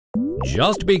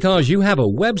Just because you have a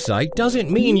website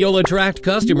doesn't mean you'll attract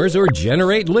customers or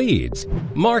generate leads.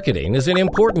 Marketing is an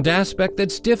important aspect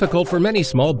that's difficult for many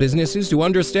small businesses to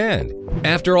understand.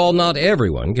 After all, not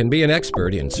everyone can be an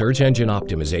expert in search engine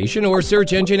optimization or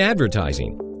search engine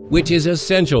advertising, which is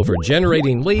essential for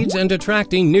generating leads and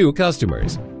attracting new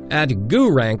customers. At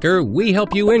GoRanker, we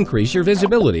help you increase your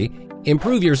visibility,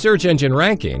 improve your search engine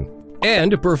ranking,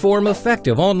 and perform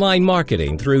effective online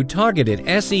marketing through targeted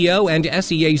SEO and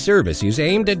SEA services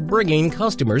aimed at bringing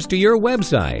customers to your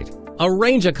website.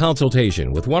 Arrange a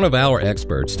consultation with one of our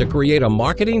experts to create a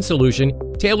marketing solution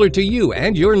tailored to you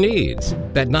and your needs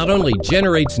that not only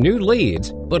generates new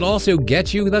leads, but also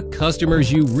gets you the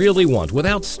customers you really want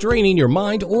without straining your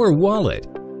mind or wallet.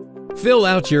 Fill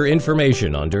out your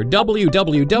information under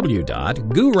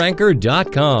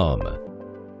www.goranker.com.